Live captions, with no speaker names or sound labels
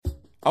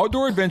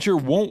Outdoor adventure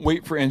won't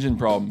wait for engine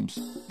problems.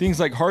 Things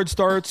like hard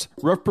starts,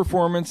 rough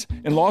performance,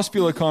 and lost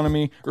fuel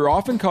economy are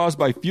often caused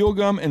by fuel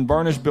gum and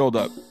varnish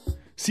buildup.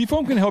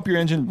 Seafoam can help your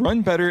engine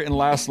run better and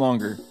last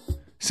longer.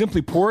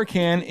 Simply pour a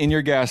can in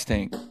your gas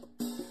tank.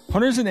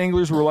 Hunters and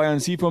anglers rely on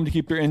Seafoam to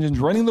keep their engines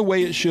running the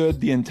way it should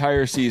the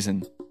entire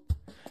season.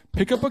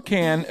 Pick up a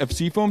can of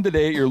Seafoam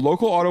today at your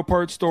local auto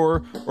parts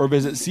store or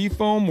visit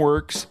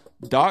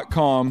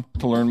SeafoamWorks.com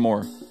to learn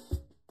more.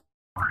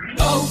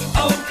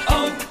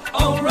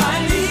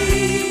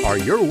 O'Reilly! Are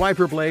your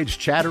wiper blades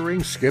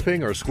chattering,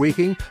 skipping, or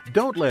squeaking?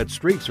 Don't let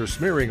streaks or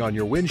smearing on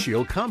your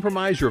windshield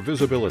compromise your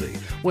visibility.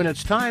 When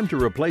it's time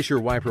to replace your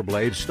wiper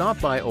blades,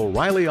 stop by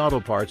O'Reilly Auto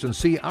Parts and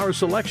see our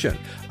selection.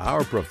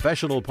 Our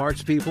professional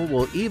parts people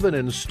will even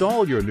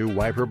install your new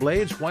wiper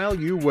blades while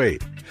you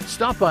wait.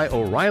 Stop by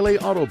O'Reilly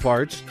Auto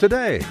Parts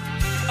today.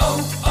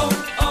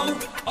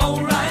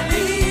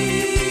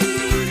 O'Reilly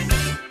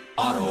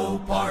Auto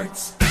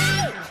Parts.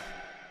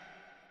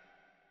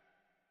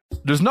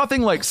 There's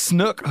nothing like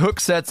snook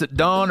hook sets at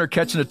dawn or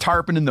catching a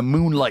tarpon in the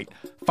moonlight.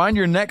 Find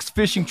your next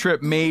fishing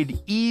trip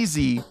made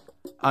easy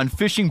on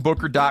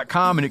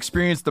fishingbooker.com and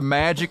experience the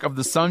magic of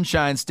the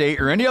Sunshine State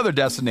or any other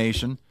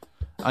destination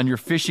on your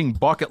fishing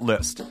bucket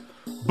list.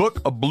 Book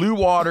a blue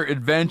water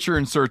adventure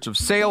in search of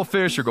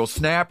sailfish or go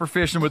snapper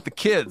fishing with the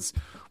kids.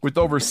 With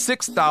over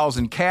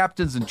 6,000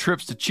 captains and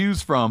trips to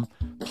choose from,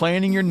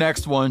 planning your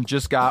next one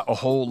just got a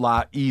whole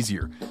lot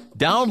easier.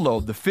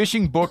 Download the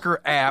Fishing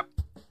Booker app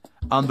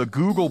on the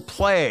Google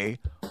Play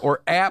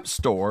or App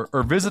Store,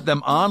 or visit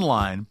them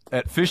online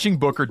at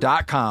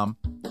fishingbooker.com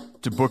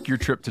to book your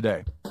trip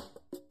today.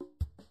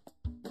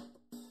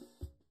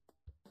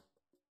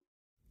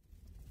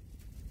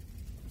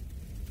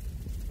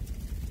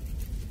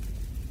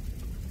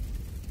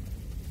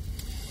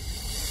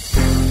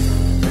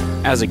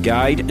 As a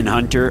guide and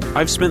hunter,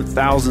 I've spent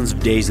thousands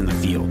of days in the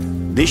field.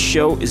 This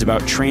show is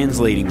about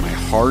translating my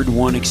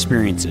hard-won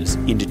experiences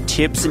into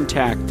tips and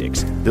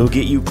tactics that'll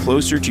get you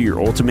closer to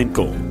your ultimate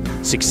goal,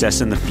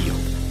 success in the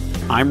field.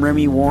 I'm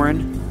Remy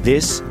Warren.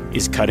 This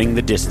is Cutting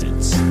the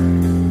Distance.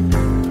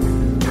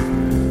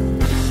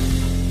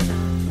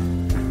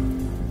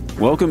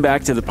 Welcome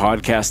back to the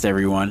podcast,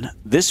 everyone.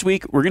 This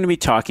week, we're going to be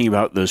talking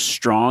about those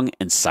strong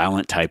and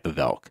silent type of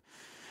elk.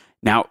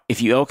 Now,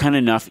 if you elk hunt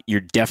enough, you're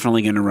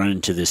definitely going to run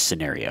into this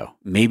scenario.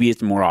 Maybe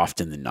it's more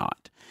often than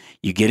not.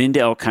 You get into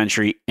elk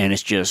country and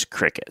it's just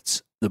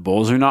crickets. The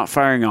bulls are not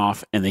firing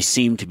off and they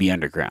seem to be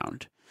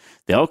underground.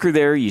 The elk are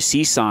there, you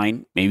see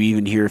sign, maybe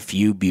even hear a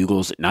few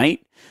bugles at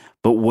night,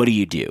 but what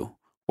do?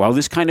 While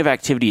this kind of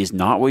activity is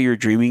not what you're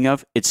dreaming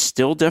of, it's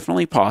still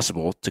definitely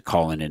possible to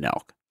call in an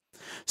elk.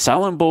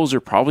 Silent bulls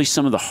are probably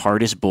some of the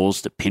hardest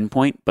bulls to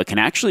pinpoint, but can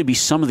actually be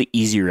some of the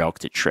easier elk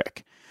to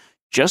trick.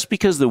 Just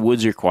because the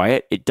woods are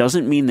quiet, it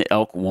doesn't mean the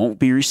elk won't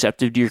be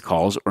receptive to your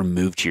calls or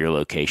move to your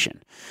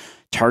location.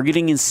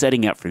 Targeting and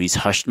setting up for these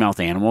hushed-mouth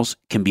animals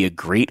can be a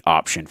great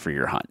option for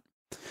your hunt.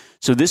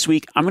 So this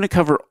week, I'm going to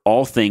cover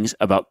all things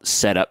about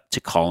setup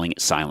to calling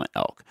at silent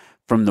elk,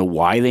 from the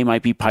why they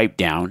might be piped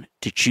down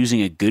to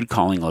choosing a good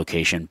calling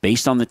location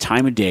based on the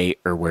time of day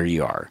or where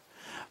you are.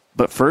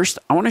 But first,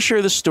 I want to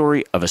share the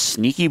story of a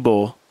sneaky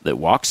bull that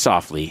walked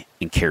softly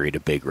and carried a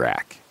big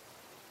rack.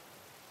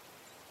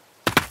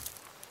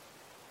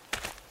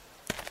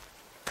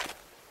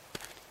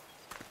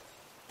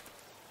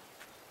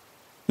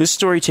 This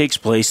story takes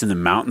place in the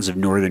mountains of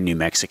northern New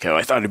Mexico.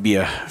 I thought it'd be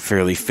a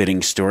fairly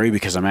fitting story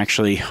because I'm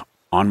actually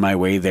on my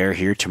way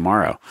here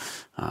tomorrow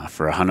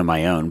for a hunt of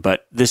my own.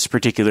 But this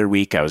particular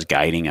week, I was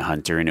guiding a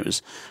hunter, and it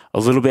was a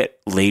little bit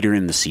later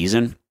in the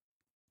season.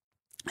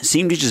 It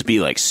seemed to just be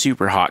like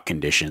super hot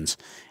conditions,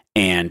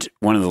 and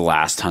one of the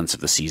last hunts of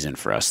the season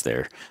for us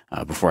there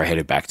before I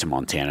headed back to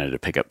Montana to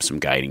pick up some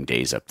guiding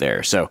days up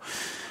there. So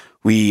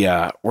we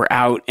were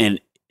out, and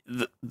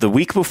the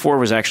week before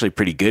was actually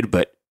pretty good,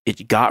 but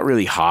it got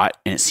really hot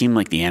and it seemed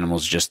like the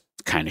animals just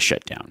kind of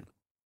shut down.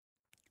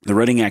 The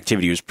rutting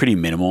activity was pretty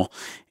minimal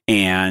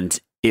and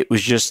it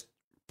was just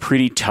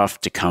pretty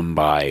tough to come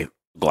by.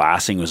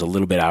 Glassing was a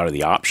little bit out of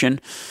the option.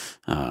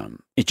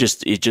 It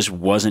just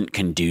wasn't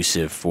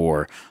conducive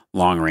for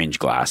long range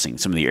glassing.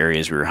 Some of the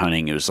areas we were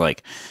hunting, it was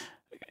like,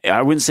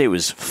 I wouldn't say it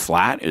was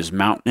flat, it was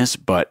mountainous,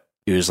 but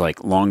it was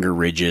like longer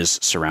ridges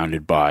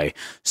surrounded by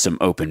some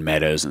open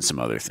meadows and some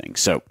other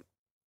things. So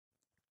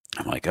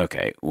I'm like,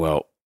 okay,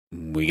 well,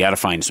 we got to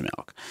find some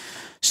elk.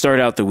 Start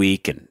out the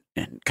week and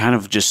kind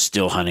of just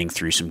still hunting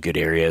through some good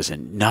areas,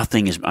 and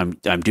nothing is.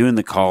 I'm doing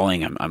the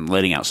calling. I'm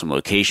letting out some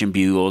location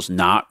bugles,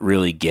 not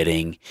really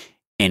getting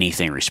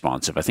anything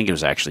responsive. I think it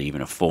was actually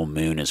even a full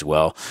moon as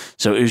well.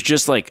 So it was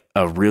just like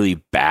a really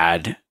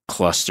bad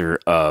cluster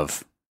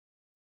of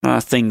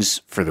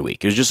things for the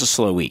week. It was just a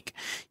slow week.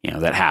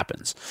 That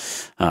happens.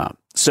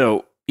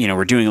 So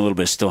we're doing a little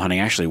bit of still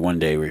hunting. Actually, one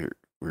day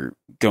we're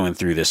going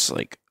through this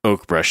like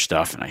oak brush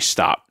stuff, and I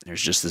stopped.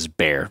 There's just this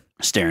bear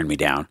staring me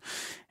down,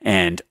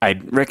 and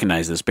I'd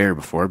recognized this bear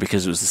before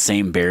because it was the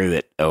same bear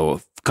that a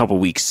couple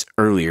weeks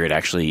earlier it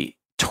actually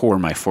tore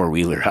my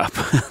four-wheeler up.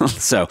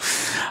 So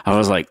I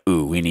was like,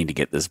 ooh, we need to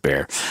get this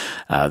bear.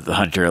 The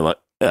hunter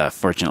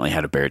fortunately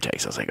had a bear tag.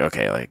 So I was like,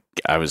 okay, like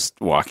I was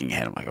walking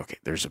ahead. I'm like, okay,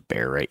 there's a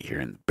bear right here.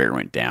 And the bear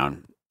went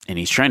down and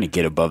he's trying to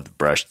get above the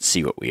brush to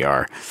see what we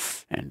are.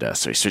 And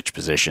so he switched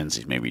positions.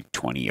 He's maybe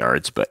 20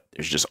 yards, but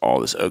there's just all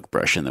this oak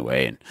brush in the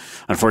way. And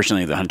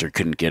unfortunately, the hunter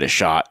couldn't get a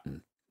shot.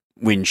 And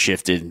wind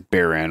shifted,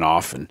 bear ran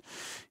off, and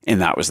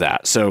that was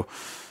that. So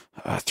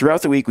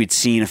throughout the week, we'd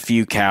seen a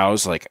few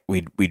cows. Like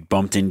we'd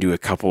bumped into a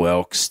couple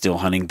elk still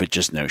hunting, but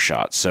just no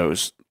shots. So it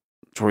was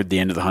toward the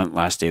end of the hunt,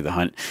 last day of the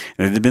hunt.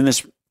 And there had been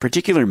this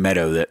particular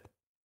meadow that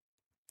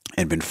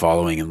I'd been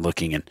following and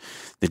looking. And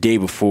the day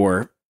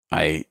before,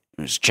 I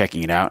was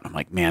checking it out. I'm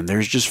like, man,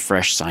 there's just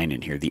fresh sign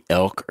in here. The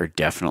elk are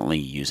definitely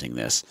using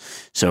this.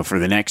 So for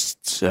the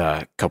next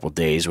couple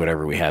days,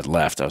 whatever we had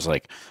left, I was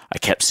like, I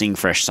kept seeing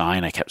fresh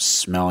sign. I kept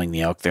smelling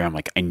the elk there. I'm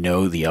like, I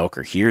know the elk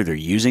are here. They're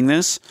using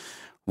this.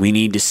 We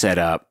need to set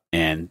up,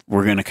 and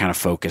we're going to kind of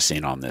focus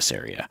in on this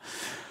area.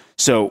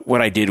 So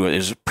what I did was, it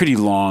was a pretty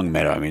long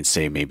meadow. I mean,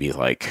 say maybe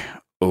like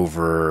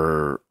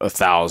over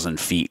 1,000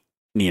 feet.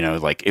 You know,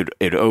 like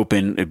it'd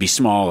open, it'd be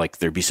small, like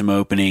there'd be some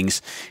openings.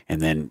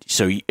 And then,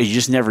 so you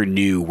just never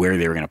knew where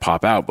they were going to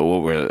pop out. But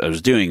what I was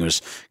doing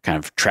was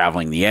kind of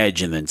traveling the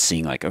edge and then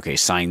seeing like, okay,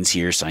 signs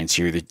here.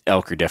 The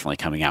elk are definitely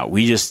coming out.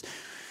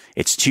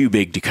 It's too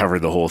big to cover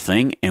the whole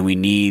thing. And we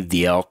need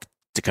the elk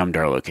to come to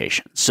our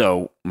location.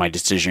 So my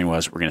decision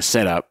was, we're going to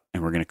set up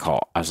and we're going to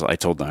call. I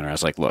told the hunter, I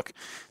was like, look,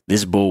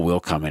 this bull will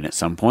come in at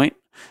some point,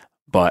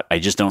 but I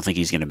just don't think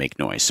he's going to make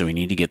noise. So we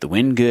need to get the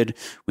wind good.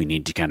 We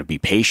need to kind of be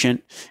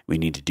patient. We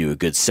need to do a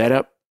good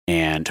setup,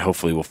 and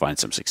hopefully we'll find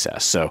some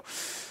success. So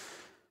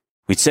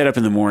we'd set up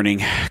in the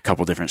morning, a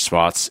couple different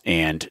spots,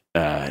 and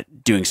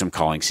doing some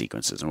calling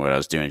sequences. And what I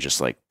was doing, just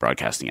like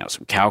broadcasting out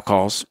some cow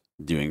calls,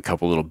 doing a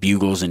couple little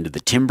bugles into the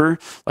timber.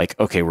 Like,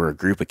 okay, we're a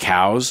group of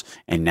cows,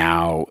 and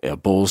now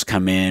bulls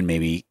come in,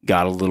 maybe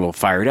got a little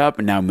fired up,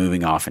 and now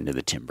moving off into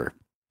the timber.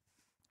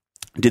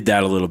 Did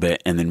that a little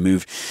bit, and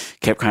then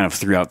kept kind of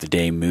throughout the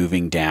day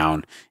moving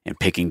down and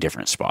picking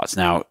different spots.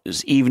 Now it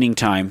was evening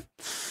time,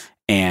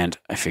 and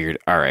I figured,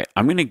 all right,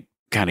 I'm going to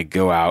kind of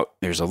go out.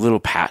 There's a little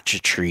patch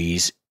of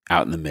trees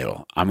out in the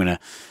middle. I'm going to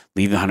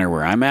leave the hunter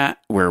where I'm at,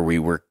 where we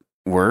were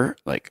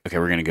like, okay,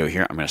 we're going to go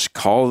here. I'm going to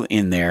call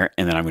in there,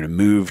 and then I'm going to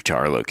move to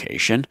our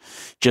location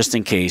just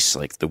in case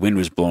like the wind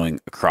was blowing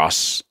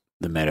across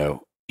the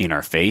meadow in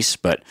our face.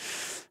 But,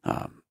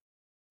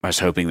 I was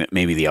hoping that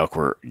maybe the elk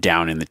were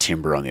down in the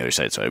timber on the other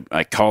side. So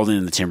I called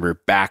in the timber,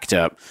 backed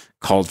up,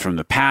 called from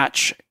the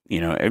patch,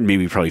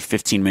 maybe probably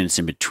 15 minutes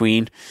in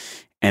between,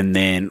 and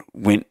then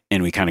went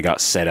and we kind of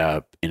got set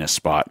up in a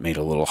spot, made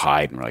a little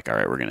hide, and we're like, all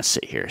right, we're going to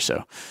sit here.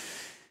 So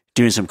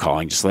doing some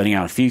calling, just letting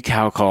out a few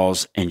cow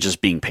calls and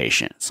just being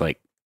patient. It's like,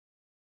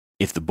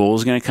 if the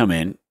bull's going to come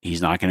in,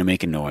 he's not going to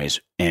make a noise,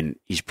 and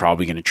he's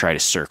probably going to try to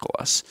circle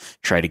us,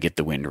 try to get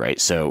the wind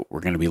right. So we're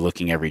going to be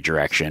looking every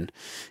direction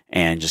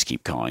and just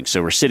keep calling.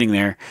 So we're sitting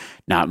there,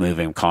 not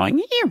moving,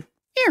 calling,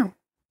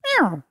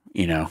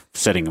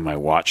 setting my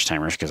watch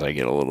timers because I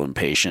get a little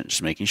impatient,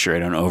 just making sure I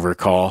don't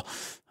overcall.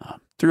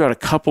 Threw out a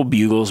couple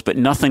bugles, but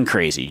nothing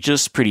crazy,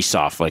 just pretty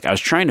soft. Like I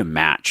was trying to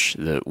match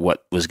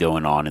what was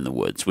going on in the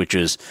woods, which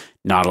is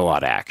not a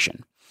lot of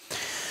action.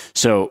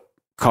 So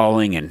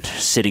calling and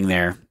sitting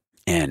there.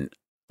 And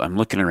I'm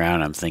looking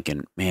around, I'm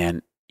thinking,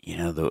 man,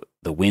 the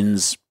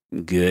wind's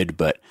good,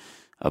 but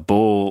a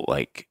bull,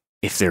 like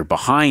if they're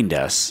behind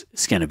us,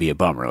 it's going to be a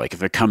bummer. Like if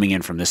they're coming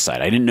in from this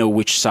side, I didn't know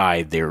which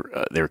side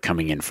they're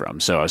coming in from.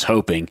 So I was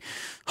hoping,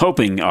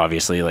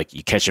 obviously, like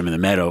you catch them in the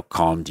meadow,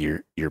 call them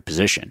to your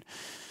position.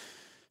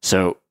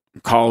 So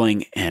I'm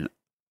calling, and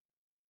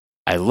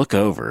I look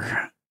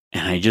over,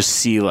 and I just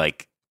see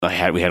like we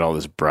had all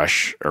this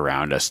brush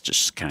around us,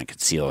 just kind of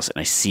conceal us, and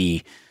I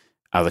see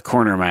out of the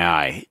corner of my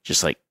eye,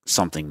 just like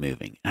something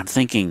moving. And I'm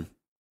thinking,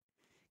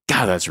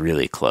 God, that's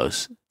really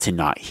close to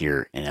not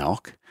hear an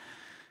elk.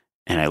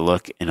 And I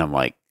look, and I'm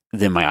like,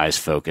 then my eyes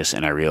focus,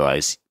 and I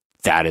realize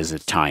that is a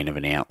tine of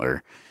an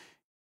antler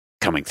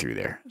coming through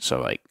there. So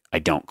like, I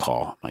don't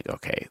call. I'm like,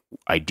 okay,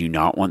 I do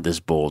not want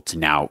this bull to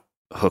now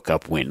hook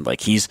up wind.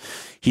 Like he's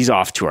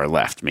off to our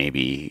left,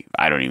 maybe,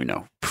 I don't even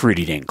know,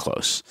 pretty dang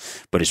close,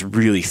 but it's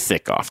really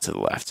thick off to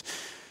the left.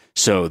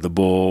 So the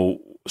bull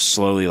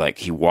slowly, like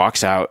he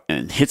walks out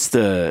and hits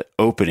the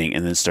opening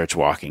and then starts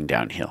walking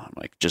downhill. I'm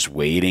like just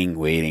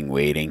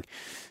waiting.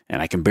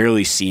 And I can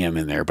barely see him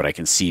in there, but I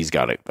can see he's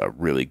got a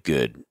really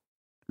good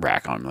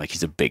rack on him. Like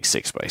he's a big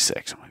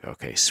 6x6. I'm like,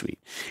 okay, sweet.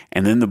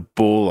 And then the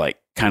bull, like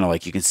kind of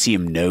like you can see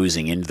him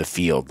nosing into the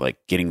field, like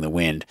getting the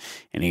wind.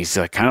 And he's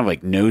like kind of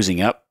like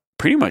nosing up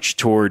pretty much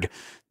toward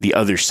the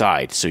other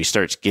side. So he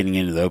starts getting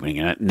into the opening.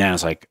 And now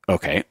it's like,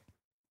 okay,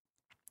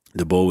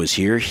 the bull was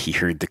here. He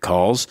heard the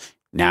calls.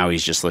 Now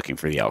he's just looking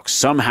for the elk.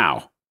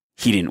 Somehow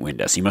he didn't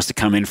wind us. He must have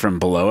come in from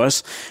below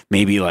us,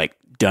 maybe like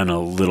done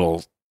a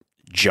little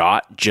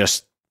jot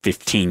just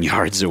 15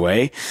 yards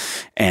away.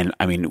 And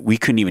I mean, we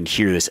couldn't even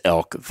hear this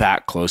elk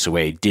that close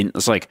away.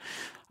 It's like,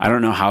 I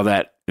don't know how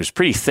it was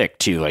pretty thick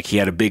too. Like he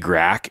had a big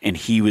rack, and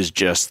he was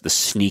just the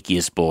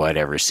sneakiest bull I'd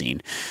ever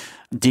seen.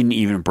 Didn't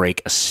even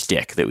break a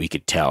stick that we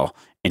could tell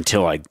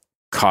until I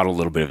caught a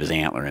little bit of his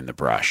antler in the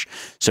brush.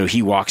 So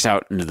he walks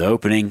out into the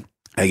opening.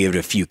 I give it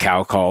a few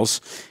cow calls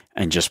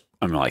and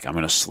I'm like, I'm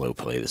going to slow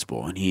play this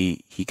bull. And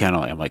he kind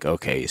of like, I'm like,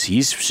 okay, so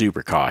he's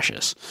super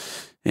cautious.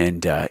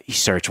 And he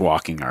starts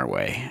walking our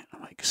way.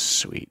 I'm like,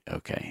 sweet,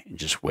 okay, and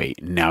just wait.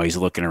 And now he's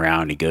looking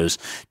around. He goes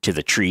to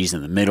the trees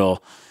in the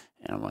middle.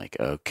 And I'm like,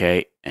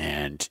 okay.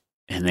 And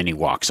then he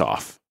walks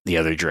off the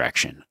other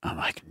direction. I'm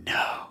like,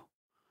 no,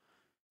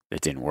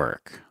 that didn't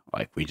work.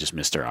 Like, we just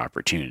missed our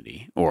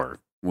opportunity, or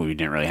we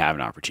didn't really have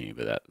an opportunity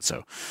with that.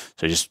 So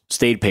I just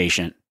stayed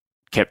patient,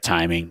 kept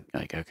timing.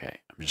 Like, okay,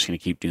 I'm just going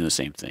to keep doing the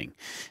same thing.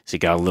 So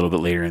it got a little bit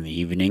later in the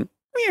evening.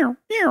 Meow,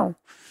 meow.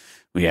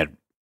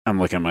 I'm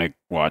looking at my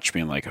watch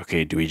being like,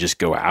 okay, do we just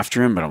go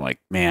after him? But I'm like,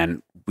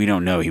 man, we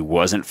don't know. He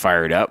wasn't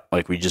fired up.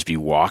 Like, we'd just be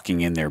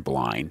walking in there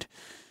blind.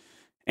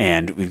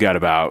 And we've got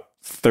about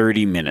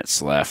 30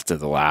 minutes left of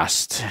the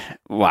last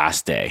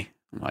day.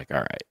 I'm like, all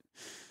right,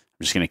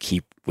 I'm just going to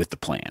keep with the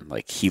plan.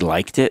 Like, he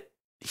liked it.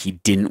 He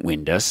didn't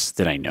wind us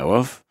that I know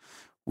of.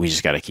 We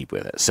just got to keep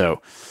with it.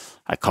 So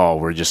I call.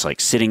 We're just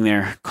like sitting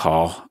there,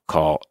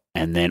 call.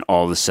 And then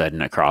all of a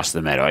sudden across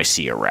the meadow, I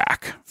see a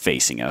rack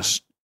facing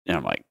us. And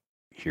I'm like,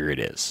 here it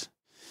is.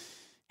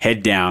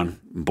 Head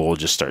down. Bull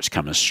just starts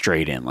coming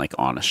straight in like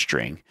on a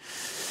string.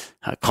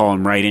 I call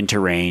him right into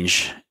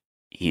range.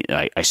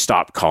 I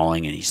stopped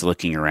calling and he's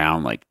looking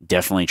around, like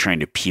definitely trying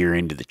to peer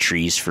into the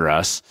trees for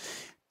us.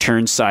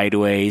 Turns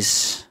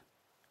sideways.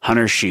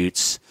 Hunter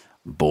shoots.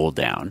 Bull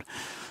down.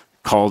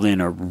 Called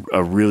in a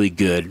really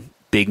good,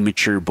 big,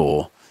 mature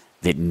bull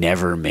that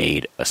never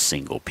made a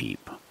single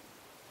peep.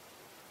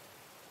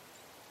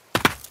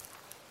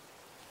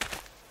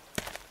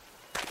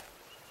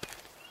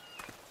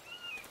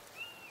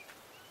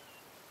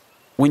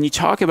 When you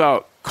talk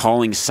about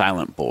calling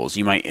silent bulls,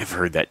 you might have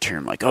heard that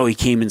term, like, oh, he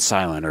came in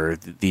silent, or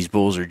these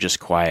bulls are just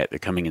quiet, they're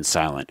coming in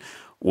silent.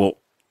 Well,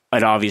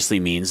 it obviously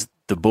means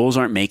the bulls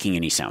aren't making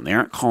any sound. They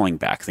aren't calling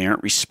back. They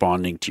aren't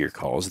responding to your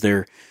calls.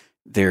 They're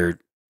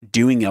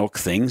doing elk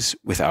things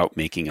without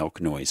making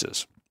elk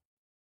noises.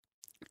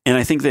 And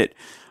I think that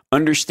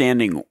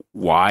understanding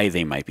why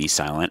they might be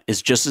silent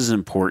is just as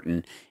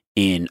important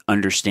in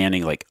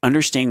understanding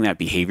that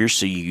behavior,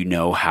 so you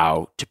know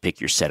how to pick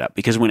your setup.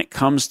 Because when it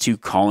comes to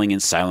calling in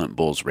silent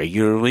bulls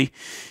regularly,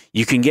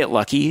 you can get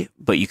lucky,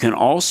 but you can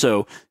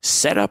also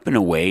set up in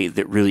a way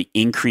that really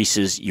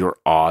increases your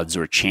odds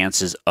or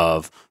chances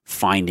of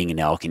finding an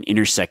elk and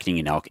intersecting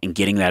an elk and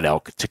getting that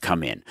elk to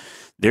come in.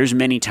 There's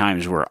many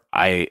times where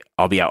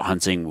I'll be out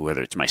hunting,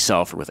 whether it's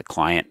myself or with a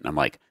client, and I'm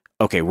like,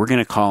 okay, we're going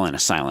to call in a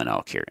silent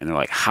elk here. And they're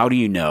like, how do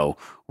you know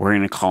we're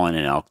going to call in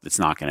an elk that's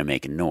not going to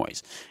make a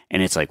noise?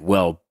 And it's like,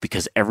 well,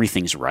 because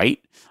everything's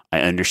right. I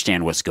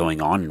understand what's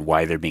going on and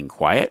why they're being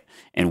quiet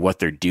and what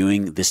they're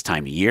doing this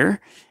time of year.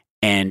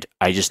 And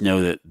I just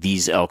know that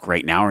these elk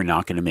right now are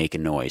not going to make a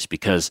noise,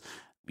 because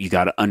you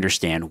got to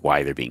understand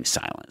why they're being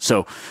silent.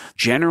 So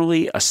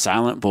generally, a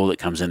silent bull that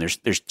comes in,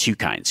 there's two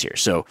kinds here.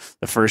 So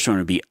the first one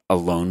would be a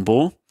lone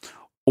bull,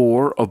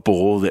 or a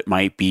bull that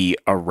might be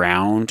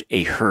around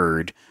a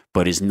herd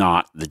but is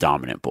not the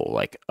dominant bull.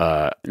 Like,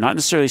 not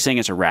necessarily saying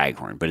it's a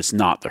raghorn, but it's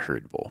not the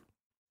herd bull.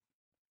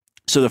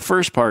 So the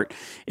first part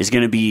is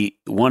going to be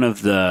one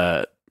of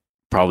the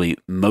probably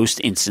most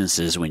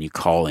instances when you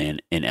call in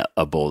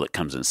a bull that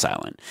comes in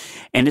silent.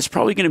 And it's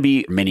probably going to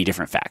be many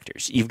different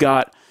factors. You've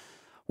got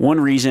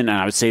one reason, and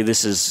I would say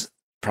this is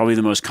probably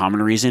the most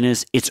common reason,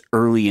 is it's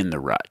early in the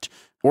rut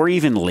or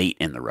even late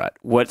in the rut.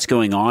 What's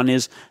going on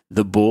is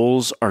the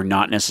bulls are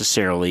not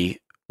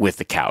necessarily with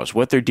the cows.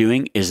 What they're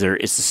doing is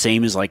it's the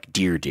same as like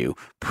deer do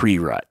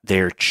pre-rut.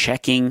 They're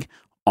checking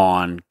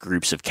on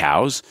groups of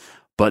cows,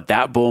 but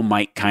that bull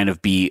might kind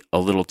of be a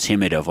little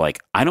timid of like,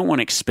 I don't want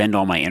to expend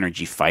all my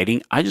energy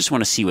fighting. I just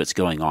want to see what's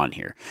going on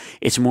here.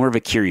 It's more of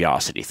a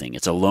curiosity thing.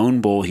 It's a lone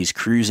bull. He's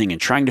cruising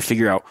and trying to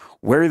figure out,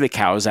 where are the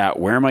cows at?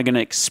 Where am I going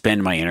to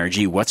expend my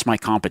energy? What's my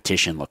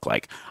competition look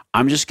like?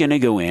 I'm just going to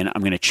go in.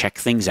 I'm going to check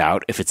things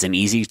out. If it's an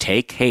easy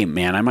take, hey,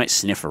 man, I might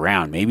sniff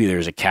around. Maybe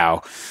there's a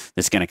cow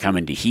that's going to come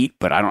into heat,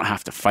 but I don't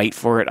have to fight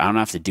for it. I don't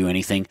have to do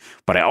anything.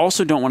 But I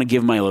also don't want to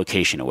give my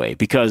location away,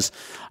 because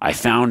I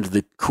found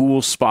the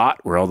cool spot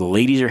where all the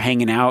ladies are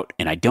hanging out,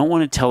 and I don't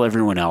want to tell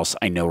everyone else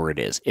I know where it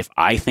is. If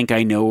I think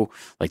I know,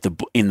 like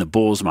in the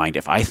bull's mind,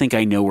 if I think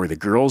I know where the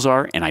girls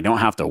are and I don't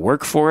have to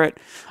work for it,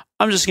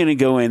 I'm just going to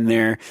go in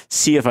there,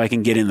 see if I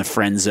can get in the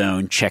friend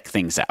zone, check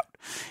things out.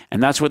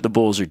 And that's what the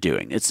bulls are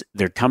doing.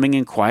 They're coming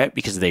in quiet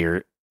because they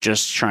are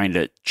just trying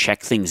to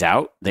check things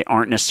out. They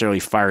aren't necessarily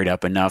fired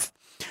up enough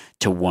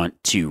to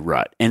want to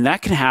rut. And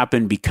that can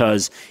happen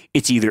because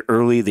it's either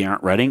early, they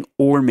aren't rutting,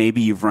 or maybe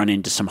you've run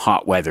into some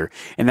hot weather.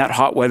 And that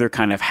hot weather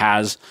kind of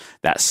has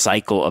that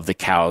cycle of the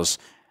cows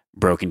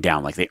broken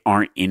down. Like, they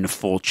aren't in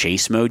full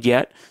chase mode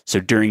yet.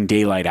 So during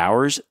daylight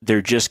hours,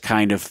 they're just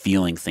kind of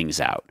feeling things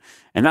out.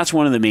 And that's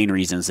one of the main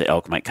reasons that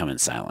elk might come in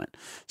silent.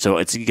 So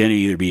it's going to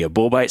either be a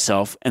bull by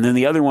itself, and then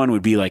the other one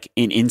would be like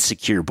an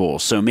insecure bull.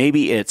 So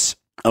maybe it's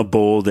a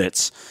bull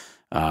that's,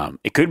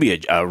 it could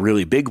be a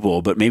really big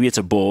bull, but maybe it's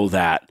a bull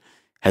that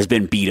has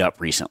been beat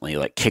up recently,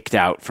 like kicked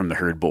out from the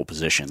herd bull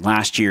position.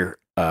 Last year,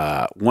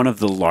 one of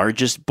the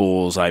largest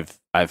bulls I've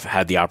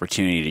had the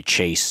opportunity to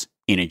chase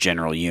in a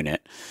general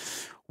unit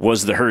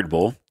was the herd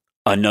bull.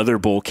 Another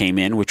bull came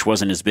in, which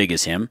wasn't as big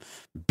as him,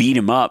 beat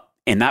him up,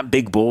 and that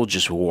big bull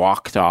just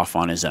walked off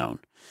on his own.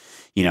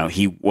 You know,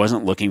 he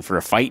wasn't looking for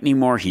a fight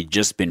anymore. He'd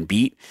just been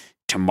beat.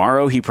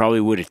 Tomorrow, he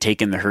probably would have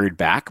taken the herd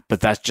back, but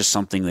that's just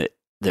something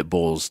that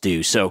bulls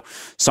do. So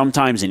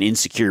sometimes an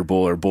insecure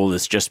bull or bull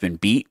that's just been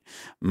beat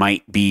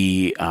might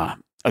be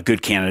a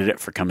good candidate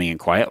for coming in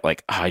quiet.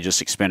 Like, I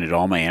just expended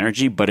all my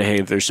energy, but hey,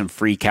 if there's some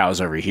free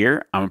cows over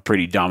here, I'm a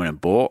pretty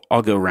dominant bull,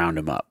 I'll go round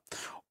them up.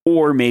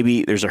 Or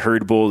maybe there's a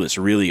herd bull that's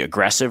really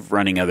aggressive,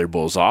 running other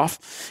bulls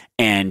off,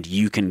 and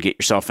you can get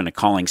yourself in a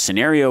calling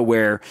scenario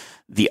where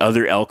the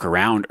other elk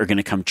around are going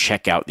to come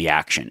check out the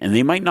action. And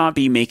they might not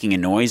be making a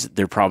noise.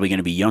 They're probably going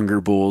to be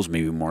younger bulls,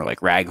 maybe more like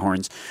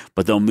raghorns,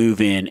 but they'll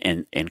move in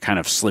and kind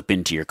of slip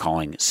into your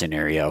calling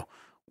scenario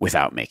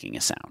without making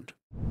a sound.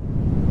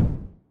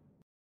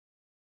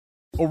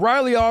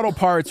 O'Reilly Auto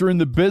Parts are in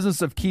the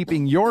business of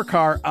keeping your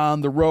car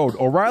on the road.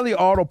 O'Reilly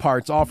Auto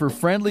Parts offer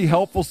friendly,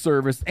 helpful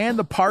service and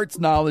the parts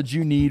knowledge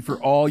you need for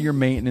all your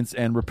maintenance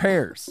and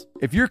repairs.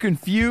 If you're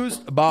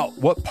confused about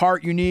what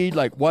part you need,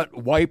 like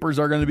what wipers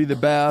are going to be the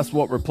best,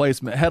 what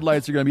replacement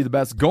headlights are going to be the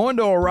best, go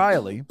into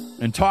O'Reilly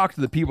and talk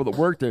to the people that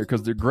work there,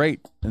 because they're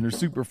great and they're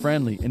super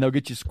friendly, and they'll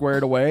get you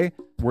squared away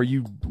where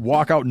you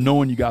walk out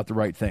knowing you got the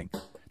right thing.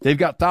 They've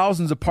got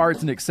thousands of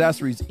parts and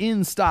accessories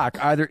in stock,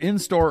 either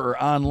in-store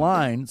or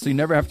online, so you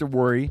never have to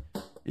worry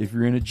if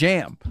you're in a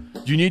jam.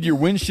 Do you need your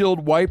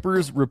windshield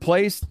wipers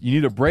replaced? You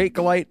need a brake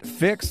light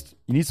fixed?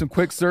 You need some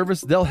quick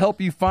service? They'll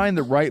help you find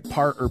the right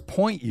part or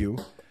point you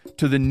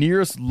to the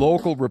nearest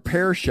local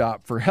repair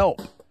shop for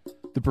help.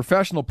 The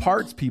professional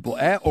parts people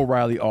at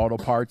O'Reilly Auto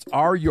Parts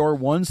are your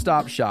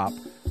one-stop shop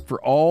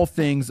for all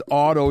things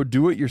auto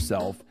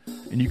do-it-yourself,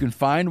 and you can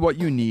find what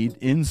you need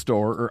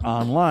in-store or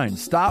online.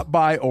 Stop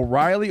by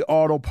O'Reilly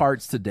Auto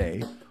Parts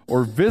today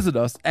or visit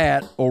us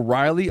at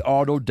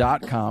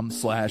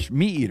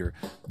O'ReillyAuto.com/MeatEater.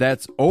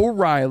 That's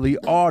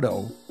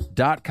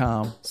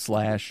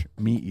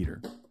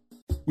O'ReillyAuto.com/MeatEater.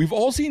 We've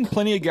all seen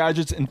plenty of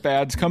gadgets and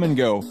fads come and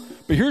go,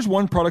 but here's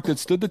one product that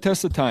stood the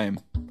test of time: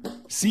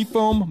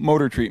 Seafoam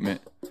Motor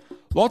Treatment.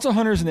 Lots of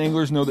hunters and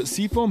anglers know that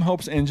Seafoam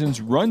helps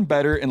engines run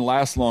better and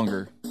last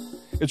longer.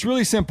 It's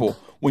really simple.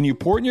 When you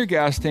pour it in your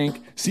gas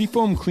tank,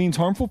 Seafoam cleans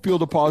harmful fuel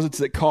deposits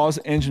that cause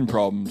engine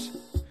problems.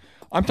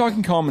 I'm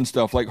talking common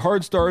stuff like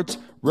hard starts,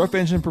 rough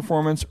engine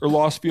performance, or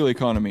lost fuel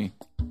economy.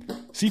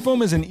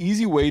 Seafoam is an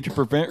easy way to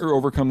prevent or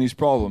overcome these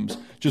problems.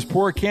 Just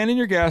pour a can in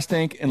your gas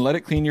tank and let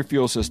it clean your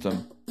fuel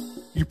system.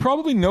 You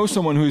probably know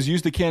someone who has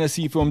used a can of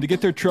Seafoam to get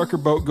their truck or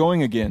boat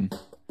going again.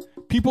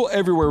 People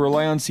everywhere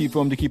rely on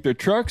Seafoam to keep their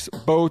trucks,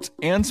 boats,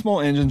 and small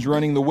engines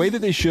running the way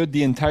that they should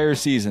the entire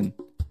season.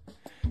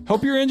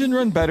 Help your engine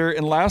run better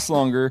and last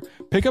longer.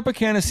 Pick up a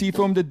can of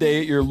Seafoam today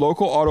at your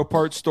local auto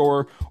parts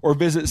store or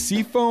visit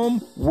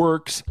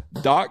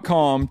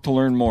SeafoamWorks.com to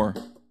learn more.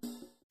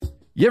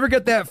 You ever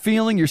get that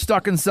feeling you're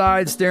stuck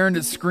inside staring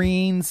at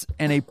screens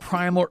and a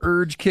primal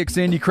urge kicks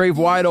in? You crave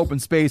wide open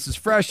spaces,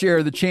 fresh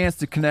air, the chance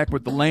to connect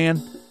with the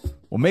land.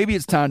 Well, maybe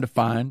it's time to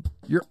find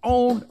your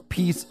own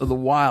piece of the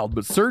wild,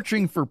 but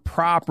searching for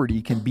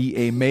property can be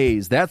a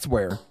maze. That's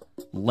where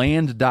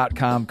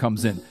Land.com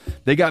comes in.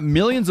 They got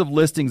millions of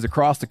listings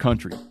across the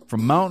country,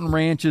 from mountain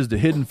ranches to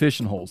hidden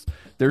fishing holes.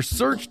 Their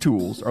search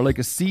tools are like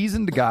a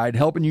seasoned guide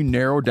helping you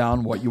narrow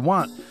down what you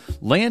want.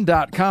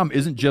 Land.com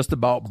isn't just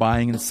about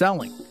buying and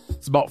selling.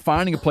 It's about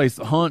finding a place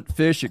to hunt,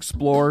 fish,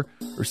 explore,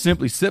 or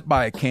simply sit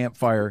by a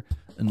campfire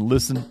and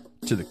listen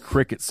to the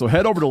crickets. So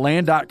head over to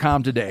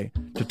Land.com today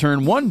to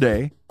turn one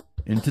day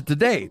into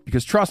today,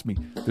 because trust me,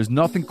 there's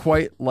nothing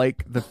quite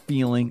like the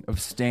feeling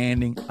of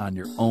standing on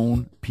your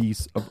own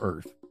piece of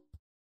earth.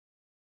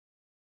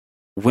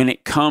 When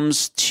it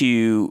comes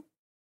to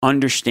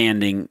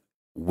understanding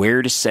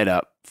where to set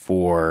up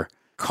for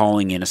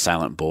calling in a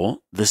silent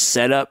bull, the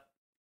setup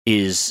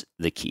is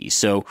the key.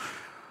 So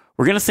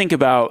we're going to think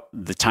about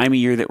the time of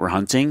year that we're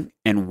hunting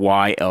and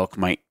why elk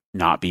might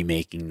not be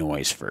making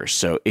noise first.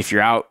 So if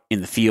you're out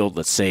in the field,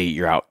 let's say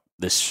you're out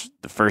the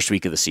first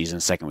week of the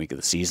season, second week of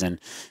the season,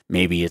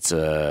 maybe it's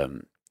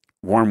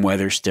warm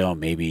weather still,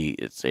 maybe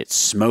it's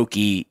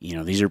smoky. You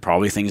know, these are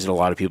probably things that a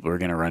lot of people are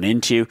going to run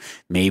into.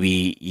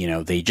 Maybe, you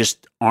know, they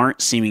just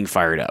aren't seeming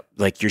fired up.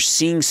 Like, you're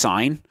seeing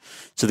sign.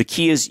 So the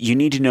key is you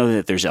need to know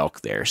that there's elk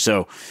there.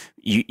 So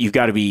you've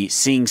got to be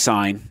seeing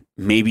sign.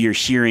 Maybe you're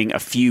hearing a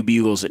few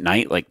bugles at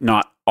night, like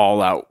not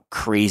all out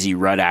crazy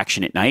rut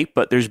action at night,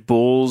 but there's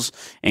bulls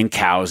and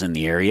cows in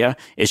the area.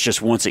 It's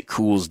just once it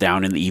cools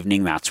down in the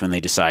evening, that's when they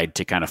decide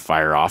to kind of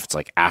fire off. It's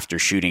like after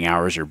shooting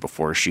hours or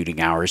before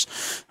shooting hours.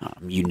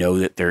 You know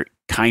that they're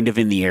kind of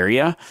in the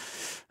area.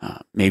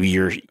 Maybe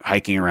you're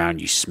hiking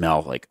around, you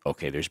smell like,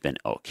 okay, there's been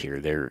elk here.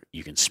 There,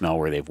 you can smell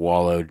where they've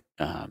wallowed.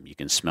 You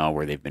can smell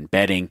where they've been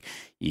bedding.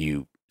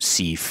 You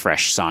see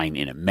fresh sign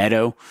in a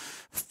meadow.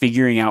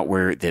 Figuring out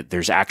where that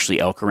there's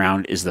actually elk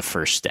around is the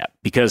first step,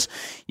 because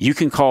you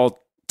can call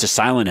to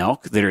silent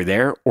elk that are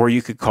there, or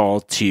you could call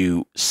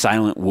to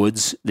silent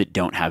woods that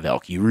don't have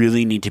elk. You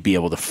really need to be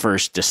able to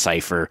first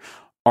decipher,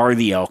 are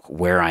the elk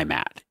where I'm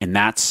at? And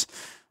that's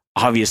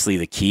obviously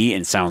the key,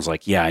 and sounds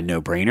like, yeah, a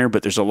no-brainer,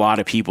 but there's a lot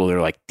of people that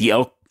are like, the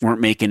elk weren't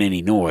making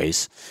any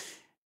noise,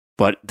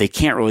 but they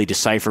can't really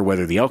decipher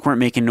whether the elk weren't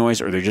making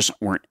noise or there just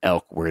weren't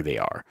elk where they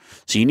are.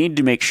 So you need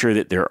to make sure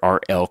that there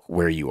are elk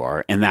where you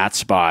are, and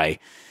that's by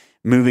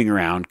moving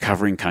around,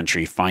 covering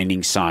country,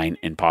 finding sign,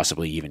 and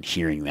possibly even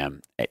hearing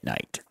them at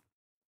night.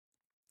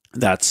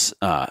 That's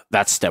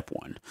step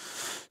one.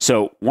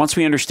 So once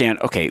we understand,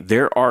 okay,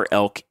 there are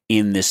elk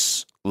in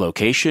this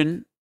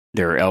location,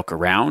 there are elk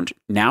around,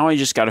 now I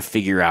just got to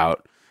figure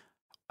out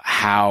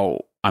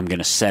how I'm going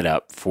to set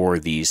up for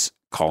these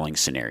calling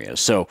scenarios.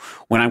 So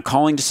when I'm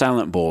calling to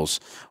silent bulls,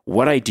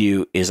 what I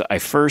do is I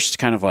first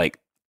kind of like,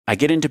 I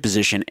get into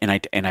position and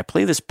I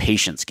play this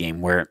patience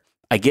game where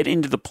I get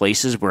into the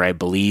places where I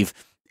believe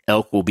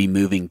elk will be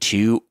moving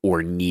to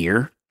or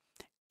near,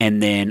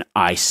 and then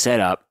I set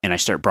up and I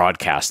start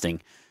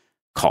broadcasting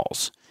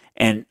calls.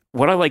 And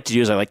what I like to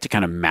do is I like to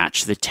kind of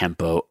match the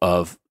tempo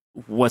of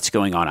what's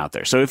going on out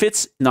there. So if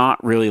it's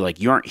not really like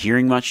you aren't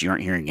hearing much, you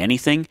aren't hearing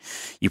anything,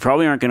 you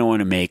probably aren't going to want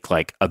to make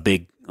like a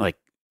big, like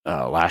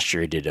last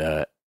year I did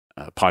a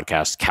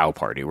podcast cow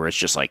party where it's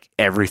just like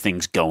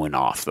everything's going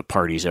off. The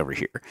party's over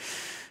here.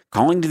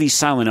 Calling to these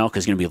silent elk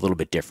is going to be a little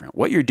bit different.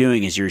 What you're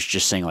doing is you're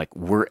just saying like,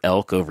 we're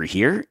elk over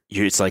here.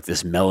 It's like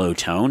this mellow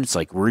tone. It's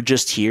like, we're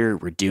just here.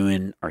 We're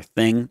doing our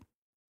thing.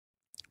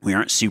 We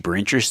aren't super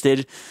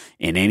interested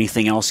in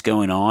anything else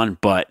going on,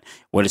 but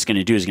what it's going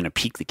to do is going to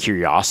pique the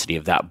curiosity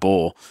of that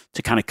bull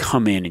to kind of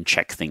come in and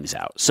check things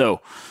out.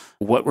 So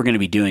what we're going to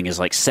be doing is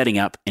like setting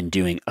up and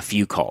doing a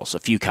few calls, a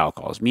few cow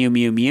calls, mew,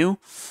 mew, mew,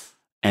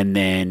 and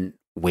then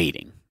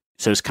waiting.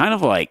 So it's kind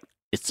of like,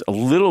 it's a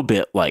little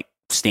bit like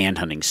stand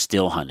hunting,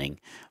 still hunting,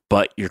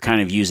 but you're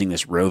kind of using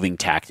this roving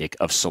tactic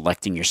of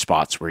selecting your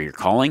spots where you're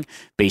calling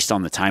based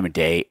on the time of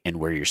day and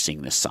where you're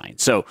seeing this sign.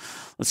 So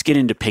let's get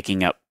into picking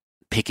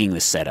the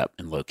setup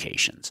and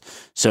locations.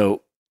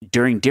 So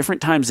during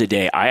different times of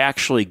day, I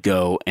actually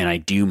go and I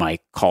do my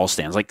call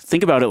stands. Like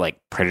think about it like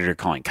predator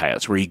calling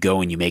coyotes, where you go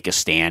and you make a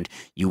stand,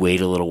 you wait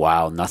a little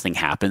while, nothing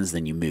happens,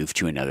 then you move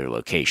to another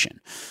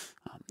location.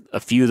 A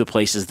few of the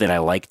places that I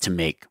like to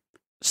make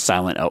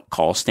silent elk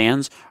call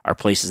stands are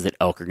places that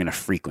elk are going to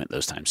frequent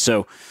those times.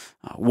 So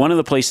one of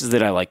the places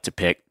that I like to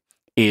pick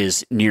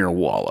is near a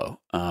wallow.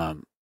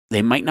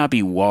 They might not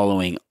be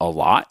wallowing a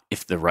lot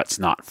if the rut's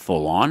not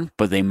full on,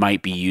 but they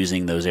might be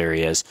using those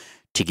areas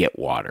to get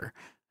water.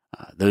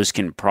 Those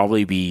can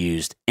probably be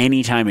used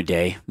any time of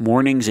day.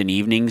 Mornings and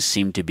evenings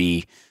seem to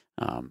be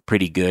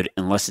pretty good,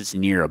 unless it's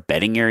near a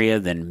bedding area,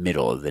 then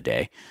middle of the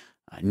day.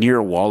 Near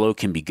a wallow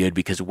can be good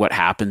because what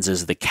happens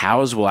is the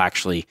cows will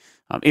actually,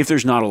 if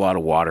there's not a lot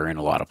of water in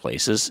a lot of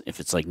places, if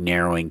it's like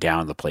narrowing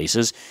down the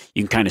places,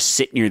 you can kind of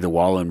sit near the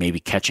wallow and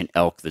maybe catch an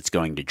elk that's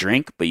going to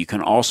drink, but you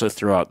can also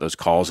throw out those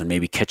calls and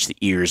maybe catch the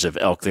ears of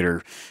elk that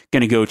are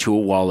going to go to a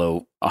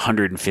wallow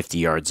 150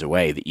 yards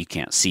away that you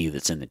can't see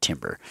that's in the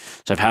timber.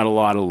 So I've had a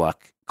lot of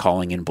luck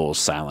calling in bulls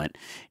silent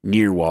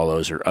near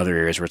wallows or other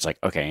areas where it's like,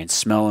 okay, and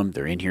smell them,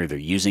 they're in here, they're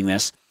using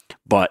this,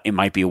 but it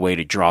might be a way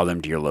to draw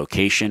them to your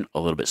location a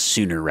little bit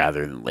sooner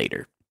rather than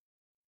later.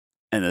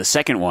 And the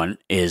second one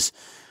is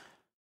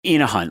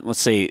in a hunt. Let's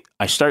say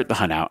I start the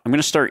hunt out. I'm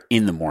going to start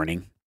in the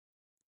morning.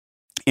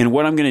 And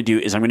what I'm going to do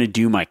is I'm going to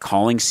do my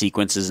calling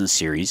sequences and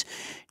series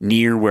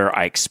near where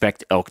I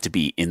expect elk to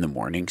be in the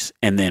mornings.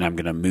 And then I'm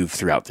going to move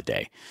throughout the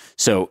day.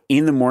 So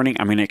in the morning,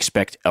 I'm going to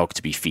expect elk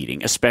to be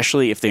feeding,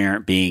 especially if they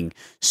aren't being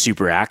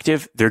super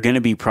active. They're going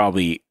to be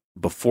probably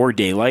before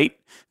daylight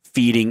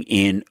feeding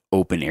in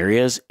open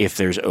areas if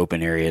there's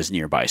open areas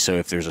nearby. So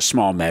if there's a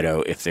small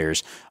meadow, if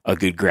there's a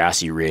good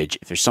grassy ridge,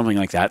 if there's something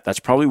like that, that's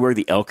probably where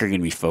the elk are going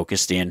to be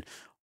focused in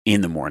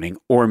the morning.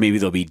 Or maybe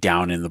they'll be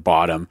down in the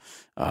bottom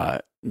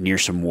near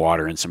some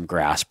water and some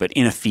grass, but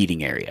in a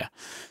feeding area.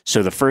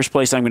 So the first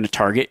place I'm going to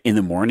target in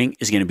the morning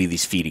is going to be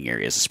these feeding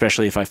areas,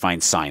 especially if I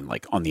find sign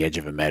like on the edge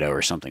of a meadow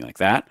or something like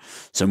that.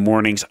 So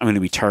mornings, I'm going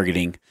to be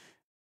targeting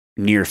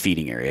near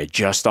feeding area,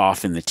 just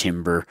off in the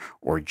timber,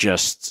 or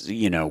just,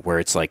 where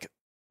it's like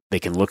they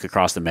can look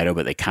across the meadow,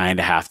 but they kind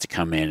of have to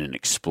come in and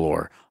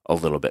explore a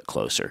little bit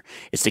closer.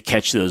 It's to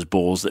catch those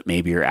bulls that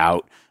maybe are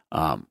out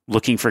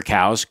looking for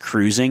cows,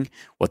 cruising.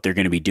 What they're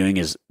going to be doing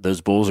is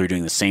those bulls are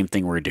doing the same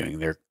thing we're doing.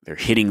 They're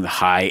hitting the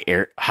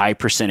high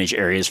percentage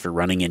areas for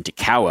running into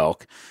cow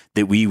elk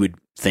that we would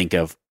think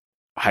of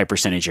high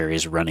percentage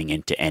areas running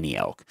into any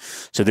elk.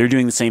 So they're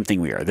doing the same thing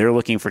we are. They're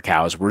looking for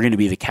cows. We're going to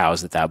be the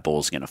cows that bull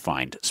is going to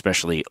find,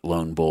 especially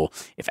lone bull.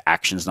 If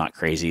action's not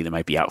crazy, they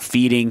might be out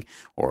feeding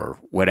or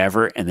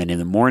whatever. And then in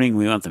the morning,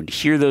 we want them to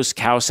hear those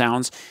cow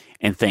sounds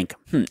and think,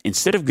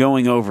 instead of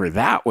going over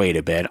that way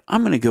to bed,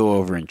 I'm going to go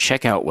over and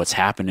check out what's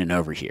happening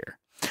over here.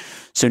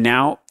 So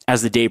now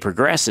as the day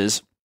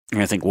progresses, you're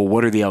going to think, well,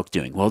 what are the elk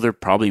doing? Well, they're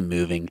probably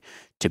moving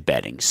to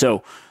bedding.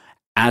 So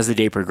as the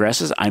day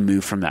progresses, I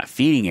move from that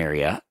feeding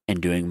area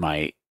and doing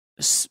my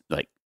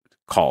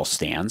call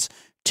stands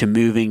to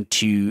moving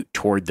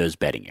toward those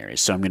bedding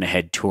areas. So I'm going to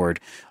head toward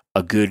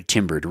a good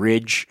timbered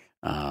ridge.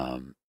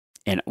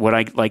 And what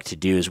I like to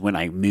do is when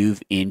I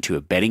move into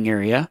a bedding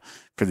area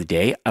for the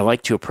day, I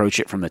like to approach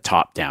it from the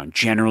top down.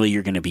 Generally,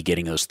 you're going to be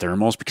getting those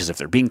thermals because if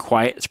they're being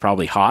quiet, it's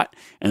probably hot,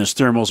 and those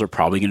thermals are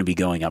probably going to be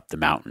going up the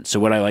mountain. So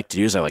what I like to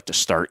do is I like to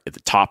start at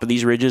the top of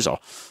these ridges. I'll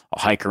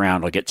hike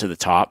around, I'll get to the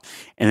top,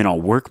 and then I'll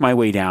work my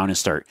way down and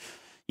start,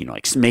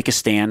 like make a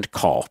stand,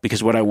 call,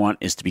 because what I want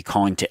is to be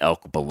calling to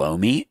elk below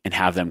me and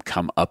have them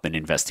come up and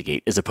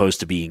investigate, as opposed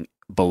to being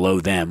below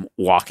them,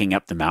 walking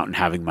up the mountain,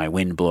 having my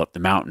wind blow up the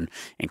mountain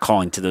and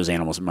calling to those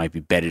animals that might be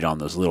bedded on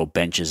those little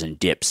benches and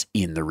dips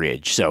in the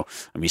ridge. So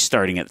I'm be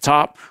starting at the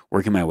top,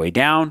 working my way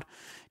down,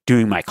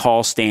 doing my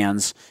call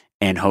stands,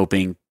 and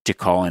hoping to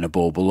call in a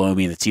bull below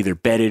me that's either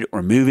bedded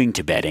or moving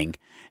to bedding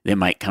that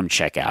might come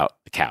check out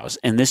the cows.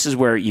 And this is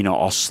where,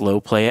 I'll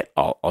slow play it.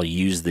 I'll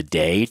use the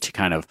day to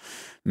kind of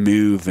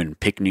move and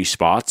pick new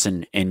spots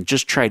and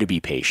just try to be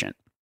patient.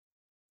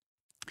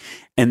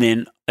 And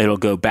then it'll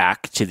go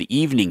back to the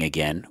evening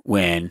again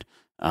when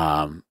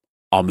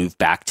I'll move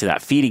back to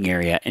that feeding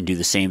area and do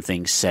the same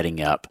thing,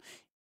 setting up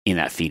in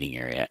that feeding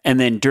area. And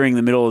then during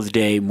the middle of the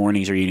day,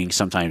 mornings or evenings,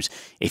 sometimes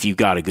if you've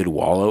got a good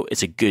wallow,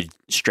 it's a good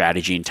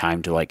strategy and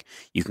time to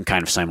you can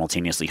kind of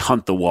simultaneously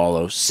hunt the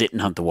wallow, sit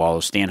and hunt the wallow,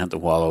 stand hunt the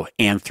wallow,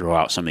 and throw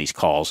out some of these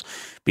calls,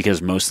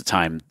 because most of the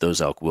time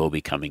those elk will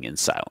be coming in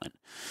silent.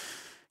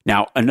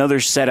 Now, another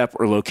setup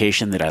or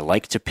location that I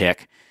like to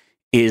pick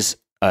is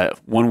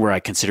one where I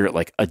consider it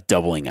like a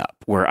doubling up,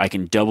 where I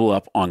can double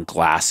up on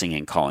glassing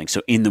and calling.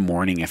 So in the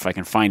morning, if I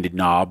can find a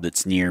knob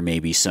that's near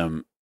maybe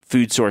some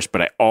food source,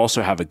 but I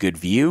also have a good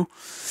view,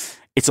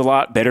 it's a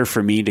lot better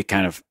for me to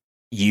kind of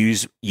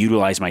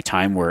utilize my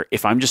time, where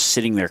if I'm just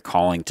sitting there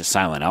calling to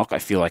silent elk, I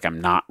feel like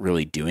I'm not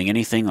really doing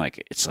anything.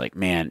 It's like,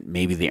 man,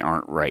 maybe they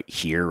aren't right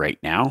here right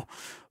now.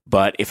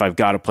 But if I've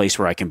got a place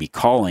where I can be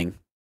calling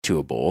to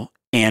a bull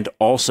and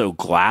also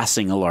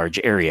glassing a large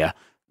area,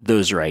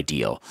 those are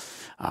ideal.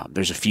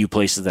 There's a few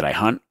places that I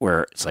hunt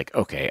where it's like,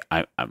 okay,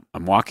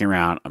 I'm walking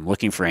around, I'm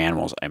looking for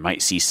animals. I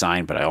might see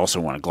sign, but I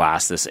also want to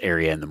glass this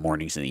area in the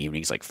mornings and the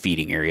evenings, like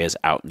feeding areas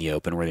out in the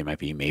open where they might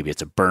be. Maybe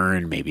it's a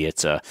burn, maybe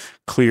it's a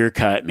clear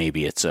cut,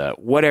 maybe it's a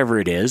whatever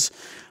it is.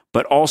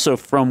 But also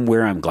from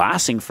where I'm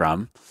glassing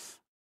from,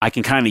 I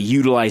can kind of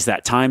utilize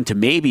that time to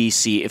maybe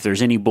see if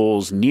there's any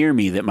bulls near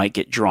me that might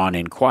get drawn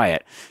in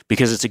quiet,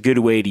 because it's a good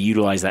way to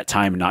utilize that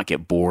time and not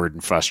get bored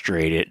and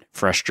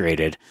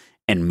frustrated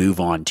and move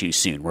on too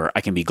soon, where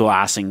I can be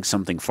glassing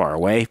something far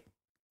away,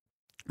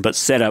 but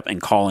set up and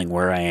calling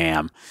where I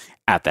am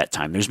at that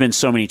time. There's been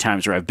so many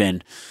times where I've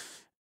been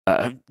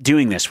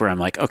doing this where I'm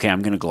like, okay,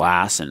 I'm going to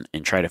glass and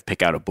try to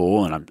pick out a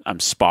bull, and I'm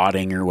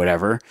spotting or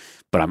whatever,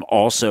 but I'm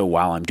also,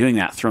 while I'm doing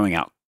that, throwing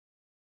out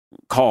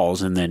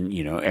calls, and then,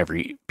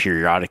 every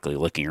periodically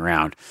looking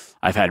around.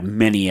 I've had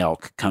many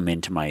elk come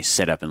into my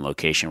setup and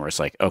location where it's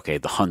like, okay,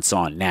 the hunt's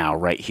on now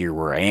right here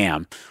where I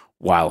am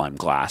while I'm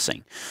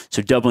glassing.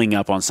 So doubling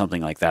up on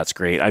something like that's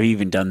great. I've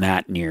even done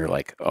that near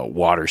like a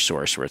water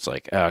source where it's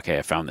like, okay,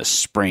 I found this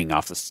spring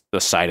off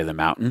the side of the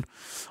mountain.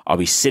 I'll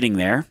be sitting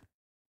there.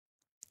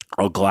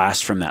 I'll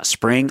glass from that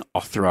spring.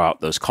 I'll throw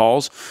out those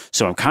calls.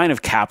 So I'm kind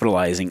of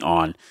capitalizing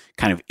on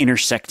kind of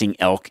intersecting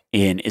elk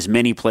in as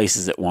many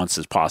places at once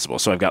as possible.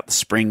 So I've got the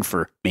spring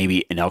for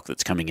maybe an elk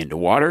that's coming into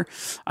water.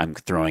 I'm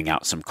throwing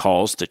out some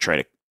calls to try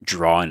to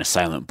draw in a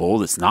silent bull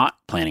that's not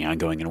planning on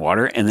going in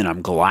water. And then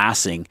I'm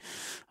glassing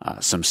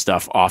some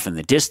stuff off in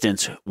the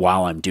distance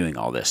while I'm doing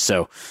all this.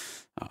 So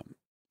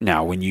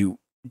now when you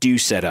do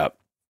set up,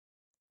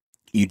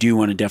 you do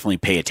want to definitely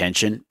pay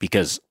attention,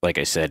 because like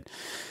I said,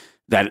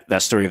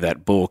 that story of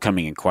that bull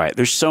coming in quiet,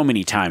 there's so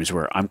many times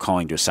where I'm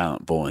calling to a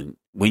silent bull, and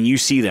when you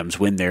see them is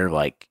when they're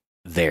like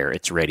there,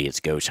 it's ready, it's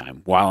go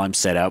time. While I'm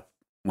set up,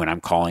 when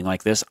I'm calling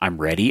like this, I'm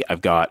ready. I've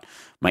got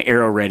my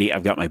arrow ready.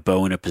 I've got my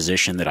bow in a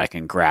position that I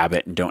can grab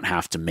it and don't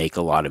have to make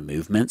a lot of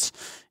movements.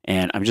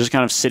 And I'm just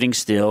kind of sitting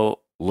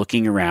still,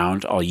 looking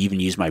around. I'll even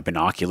use my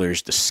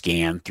binoculars to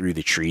scan through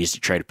the trees to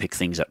try to pick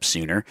things up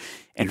sooner,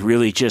 and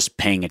really just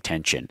paying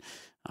attention.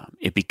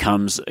 It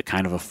becomes a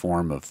kind of a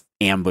form of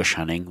ambush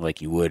hunting,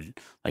 like you would,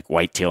 like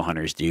whitetail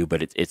hunters do,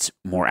 but it's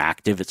more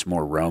active. It's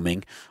more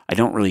roaming. I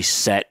don't really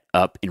set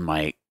up in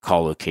my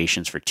call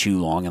locations for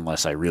too long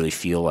unless I really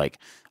feel like,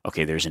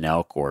 okay, there's an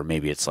elk, or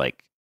maybe it's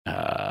like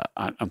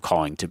I'm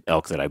calling to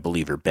elk that I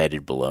believe are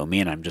bedded below me,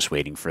 and I'm just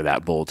waiting for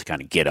that bull to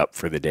kind of get up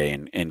for the day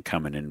and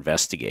come and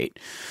investigate.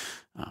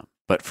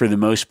 But for the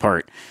most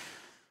part,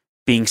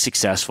 being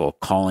successful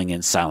calling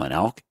in silent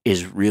elk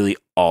is really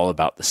all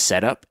about the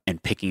setup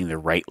and picking the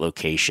right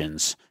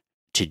locations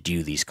to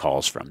do these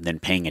calls from, then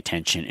paying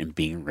attention and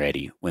being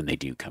ready when they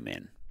do come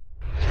in.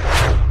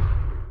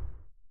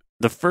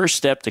 The first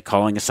step to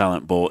calling a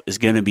silent bull is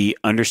going to be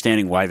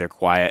understanding why they're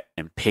quiet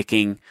and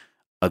picking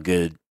a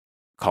good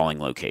calling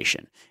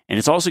location. And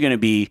it's also going to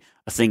be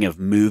a thing of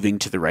moving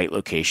to the right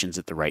locations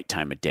at the right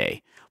time of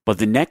day. But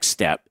the next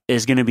step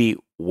is going to be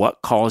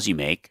what calls you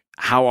make,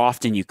 how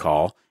often you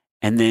call,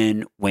 and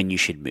then when you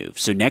should move.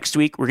 So next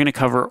week, we're going to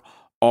cover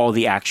all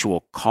the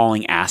actual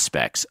calling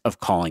aspects of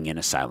calling in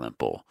a silent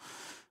bull.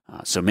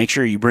 So make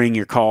sure you bring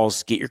your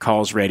calls, get your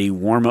calls ready,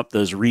 warm up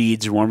those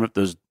reeds, warm up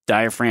those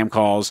diaphragm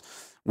calls,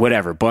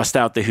 whatever, bust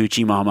out the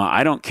hoochie mama.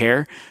 I don't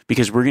care,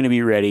 because we're going to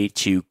be ready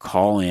to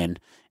call in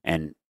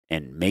and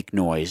make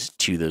noise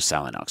to those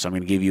silent elk. So I'm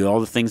going to give you all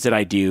the things that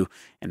I do,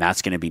 and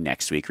that's going to be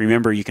next week.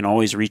 Remember, you can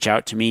always reach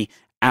out to me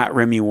at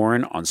Remy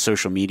Warren on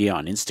social media,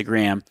 on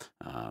Instagram,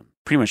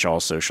 pretty much all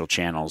social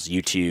channels,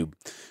 YouTube,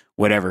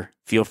 whatever.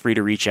 Feel free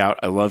to reach out.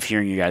 I love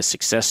hearing you guys'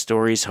 success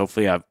stories.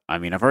 Hopefully, I've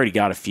already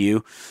got a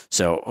few,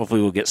 so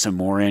hopefully we'll get some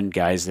more in,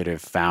 guys that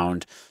have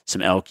found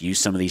some elk, use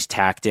some of these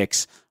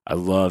tactics. I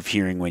love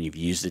hearing when you've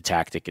used a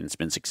tactic and it's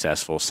been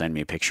successful. Send me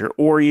a picture,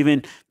 or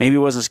even maybe it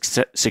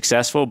wasn't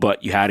successful,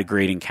 but you had a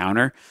great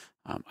encounter.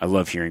 I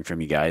love hearing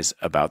from you guys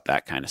about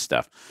that kind of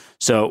stuff.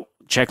 So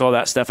check all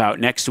that stuff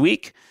out next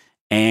week.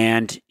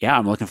 And yeah,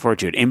 I'm looking forward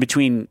to it. In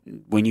between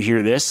when you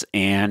hear this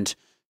and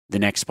the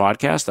next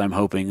podcast, I'm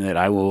hoping that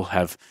I will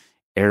have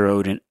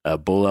arrowed a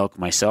bull elk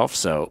myself.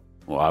 So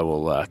I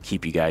will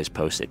keep you guys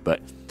posted.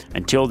 But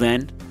until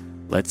then,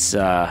 let's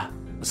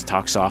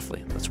talk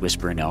softly. Let's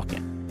whisper an elk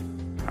in.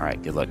 All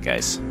right, good luck,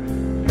 guys.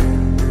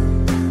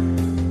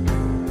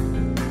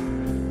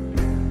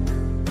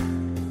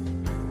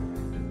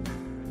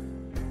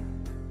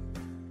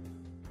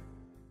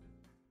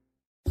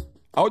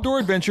 Outdoor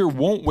adventure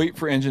won't wait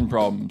for engine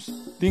problems.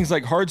 Things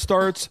like hard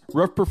starts,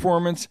 rough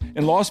performance,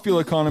 and lost fuel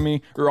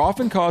economy are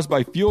often caused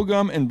by fuel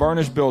gum and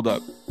varnish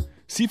buildup.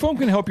 Seafoam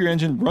can help your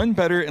engine run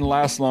better and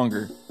last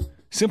longer.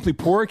 Simply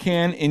pour a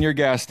can in your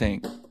gas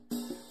tank.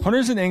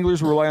 Hunters and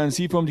anglers rely on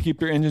Seafoam to keep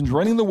their engines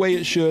running the way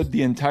it should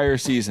the entire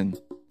season.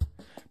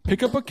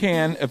 Pick up a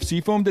can of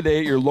Seafoam today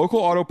at your local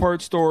auto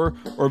parts store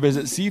or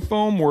visit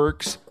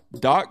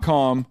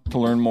seafoamworks.com to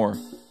learn more.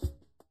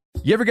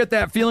 You ever get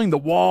that feeling the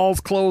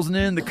walls closing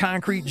in, the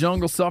concrete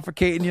jungle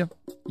suffocating you?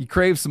 You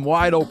crave some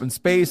wide open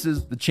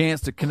spaces, the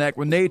chance to connect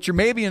with nature,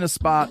 maybe in a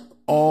spot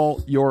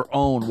all your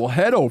own. Well,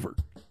 head over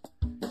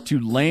to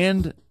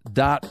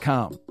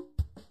land.com.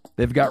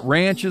 They've got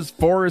ranches,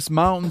 forests,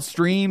 mountains,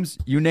 streams,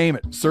 you name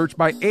it. Search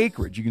by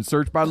acreage. You can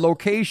search by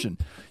location.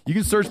 You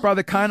can search by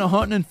the kind of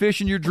hunting and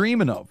fishing you're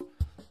dreaming of.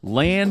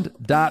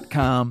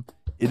 Land.com.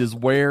 It is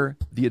where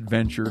the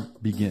adventure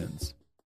begins.